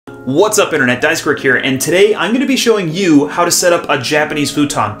What's up Internet, Dyce Quirk here, and today I'm going to be showing you how to set up a Japanese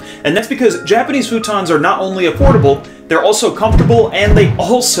futon. And that's because Japanese futons are not only affordable, they're also comfortable, and they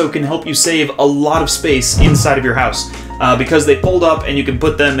also can help you save a lot of space inside of your house. Because they fold up and you can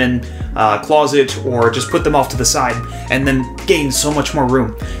put them in a closet or just put them off to the side and then gain so much more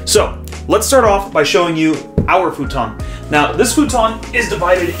room. So let's start off by showing you our futon. Now this futon is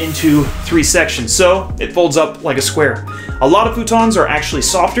divided into 3 sections, so it folds up like a square. A lot of futons are actually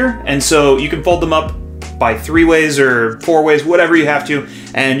softer, and so you can fold them up by 3 ways or 4 ways, whatever you have to,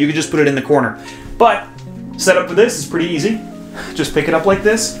 and you can just put it in the corner. But setup for this is pretty easy. Just pick it up like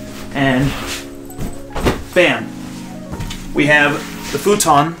this and bam, we have the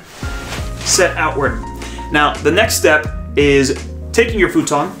futon set outward. Now the next step is taking your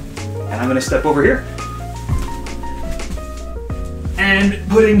futon, and I'm going to step over here, and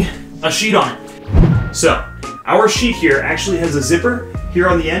putting a sheet on it. So our sheet here actually has a zipper here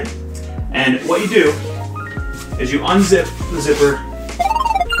on the end, and what you do is you unzip the zipper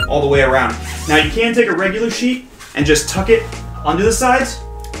all the way around. Now you can take a regular sheet and just tuck it under the sides,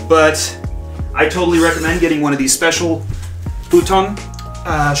 but I totally recommend getting one of these special futon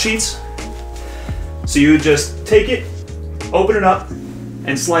sheets. So you just take it, open it up,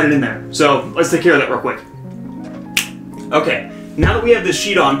 and slide it in there. So let's take care of that real quick. Okay. Now that we have this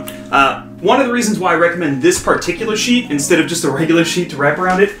sheet on, one of the reasons why I recommend this particular sheet instead of just a regular sheet to wrap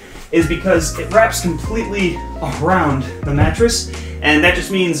around it is because it wraps completely around the mattress, and that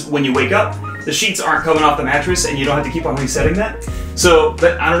just means when you wake up, the sheets aren't coming off the mattress and you don't have to keep on resetting that. So,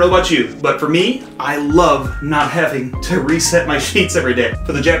 I don't know about you, but for me, I love not having to reset my sheets every day.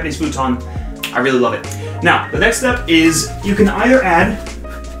 For the Japanese futon, I really love it. Now, the next step is you can either add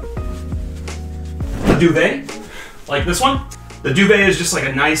a duvet, like this one. The duvet is just like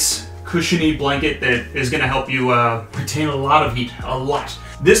a nice cushiony blanket that is going to help you retain a lot of heat, a lot.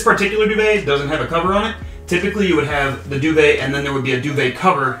 This particular duvet doesn't have a cover on it. Typically you would have the duvet and then there would be a duvet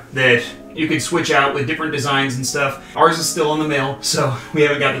cover that you could switch out with different designs and stuff. Ours is still in the mail, so we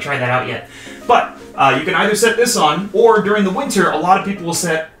haven't got to try that out yet. But you can either set this on, or during the winter a lot of people will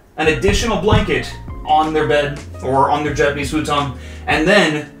set an additional blanket on their bed or on their Japanese futon, and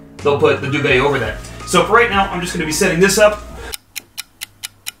then they'll put the duvet over that. So for right now I'm just going to be setting this up.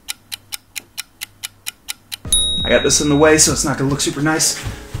 I got this in the way, so it's not going to look super nice,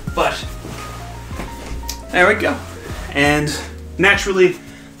 but there we go. And naturally,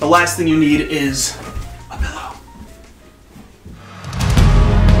 the last thing you need is a pillow.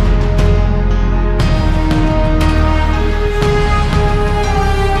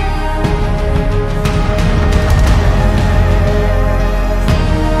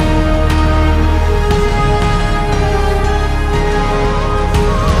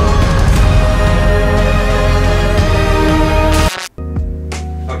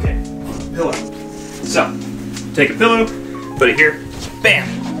 So, take a pillow, put it here,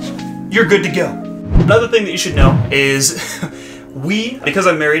 bam, you're good to go. Another thing that you should know is because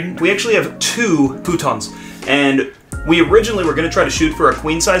I'm married, we actually have 2 futons, and we originally were going to try to shoot for a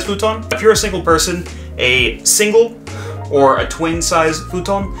queen size futon. If you're a single person, a single or a twin size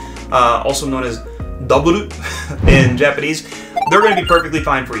futon, also known as double in Japanese, they're going to be perfectly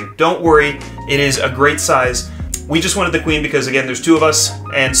fine for you. Don't worry, it is a great size. We just wanted the queen because, again, there's 2 of us,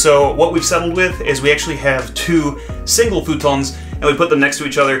 and so what we've settled with is we actually have 2 single futons, and we put them next to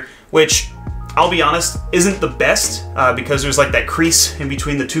each other, which, I'll be honest, isn't the best, because there's like that crease in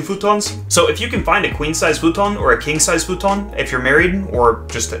between the 2 futons. So if you can find a queen-size futon or a king-size futon, if you're married or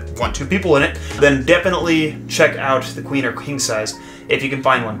just want 2 people in it, then definitely check out the queen or king-size if you can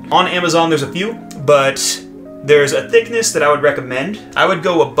find one. On Amazon, there's a few, but there's a thickness that I would recommend. I would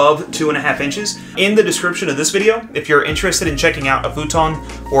go above 2.5 inches. In the description of this video, if you're interested in checking out a futon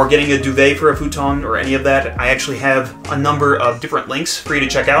or getting a duvet for a futon or any of that, I actually have a number of different links for you to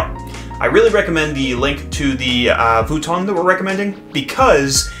check out. I really recommend the link to the futon that we're recommending,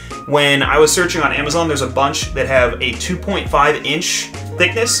 because when I was searching on Amazon, there's a bunch that have a 2.5 inch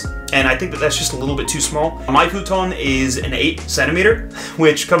thickness, and I think that that's just a little bit too small. My futon is an 8 centimeter,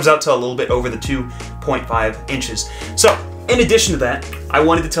 which comes out to a little bit over the 2.5 inches. So, in addition to that, I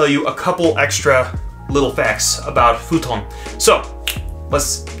wanted to tell you a couple extra little facts about futon. So,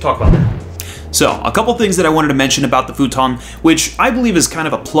 let's talk about that. So, a couple things that I wanted to mention about the futon, which I believe is kind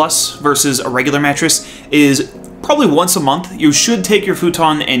of a plus versus a regular mattress, is probably once a month, you should take your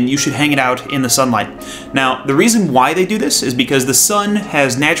futon and you should hang it out in the sunlight. Now, the reason why they do this is because the sun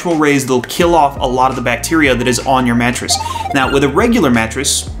has natural rays that'll kill off a lot of the bacteria that is on your mattress. Now, with a regular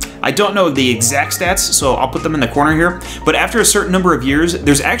mattress, I don't know the exact stats, so I'll put them in the corner here, but after a certain number of years,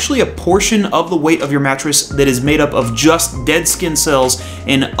 there's actually a portion of the weight of your mattress that is made up of just dead skin cells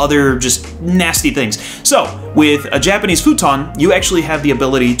and other just nasty things. So, with a Japanese futon, you actually have the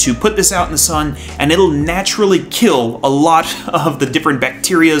ability to put this out in the sun, and it'll naturally kill a lot of the different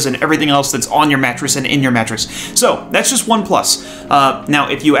bacterias and everything else that's on your mattress and in your mattress. So, that's just one plus. Now,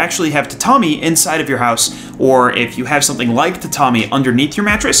 if you actually have tatami inside of your house, or if you have something like tatami underneath your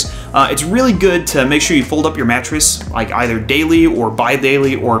mattress, it's really good to make sure you fold up your mattress like either daily or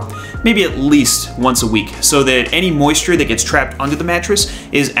bi-daily or maybe at least once a week, so that any moisture that gets trapped under the mattress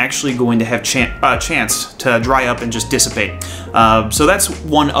is actually going to have chance to dry up and just dissipate. So that's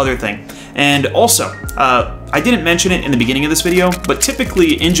one other thing. And also, I didn't mention it in the beginning of this video, but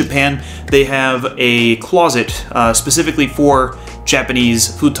typically in Japan, they have a closet specifically for Japanese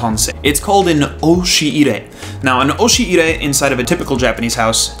futons. It's called an oshiire. Now, an oshiire inside of a typical Japanese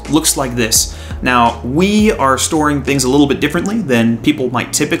house looks like this. Now, we are storing things a little bit differently than people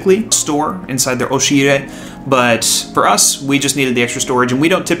might typically store inside their oshiire, but for us, we just needed the extra storage, and we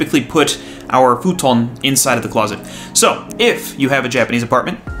don't typically put our futon inside of the closet. So, if you have a Japanese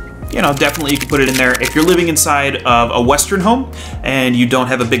apartment, you know, definitely you can put it in there. If you're living inside of a Western home and you don't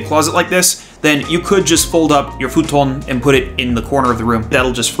have a big closet like this, then you could just fold up your futon and put it in the corner of the room.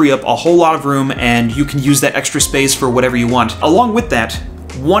 That'll just free up a whole lot of room, and you can use that extra space for whatever you want. Along with that,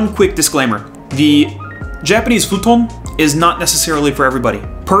 one quick disclaimer. The Japanese futon is not necessarily for everybody.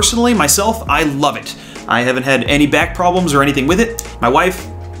 Personally, myself, I love it. I haven't had any back problems or anything with it. My wife,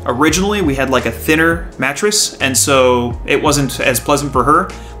 originally we had like a thinner mattress, and so it wasn't as pleasant for her,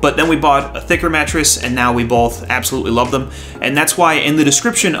 but then we bought a thicker mattress and now we both absolutely love them. And that's why in the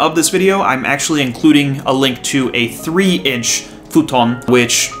description of this video, I'm actually including a link to a 3-inch futon,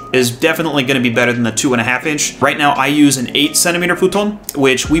 which is definitely going to be better than the 2.5-inch. Right now I use an 8-centimeter futon,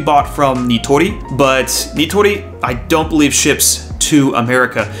 which we bought from Nitori, but Nitori I don't believe ships to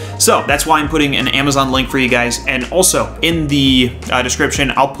America. So that's why I'm putting an Amazon link for you guys. And also in the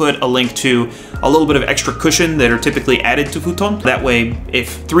description, I'll put a link to a little bit of extra cushion that are typically added to futon. That way,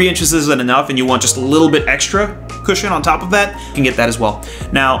 if 3 inches isn't enough and you want just a little bit extra cushion on top of that, you can get that as well.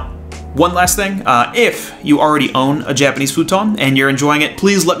 Now, one last thing, if you already own a Japanese futon and you're enjoying it,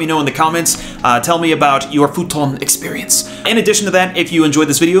 please let me know in the comments. Tell me about your futon experience. In addition to that, if you enjoyed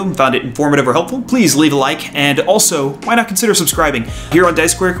this video and found it informative or helpful, please leave a like, and also, why not consider subscribing? Here on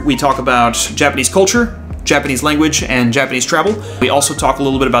Dyce Quirk, we talk about Japanese culture, Japanese language, and Japanese travel. We also talk a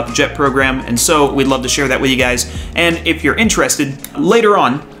little bit about the JET program, and so we'd love to share that with you guys. And if you're interested, later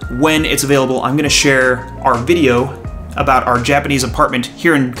on, when it's available, I'm gonna share our video about our Japanese apartment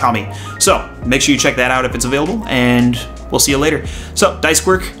here in Kami. So make sure you check that out if it's available, and we'll see you later. So, Dyce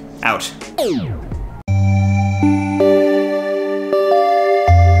Quirk, out.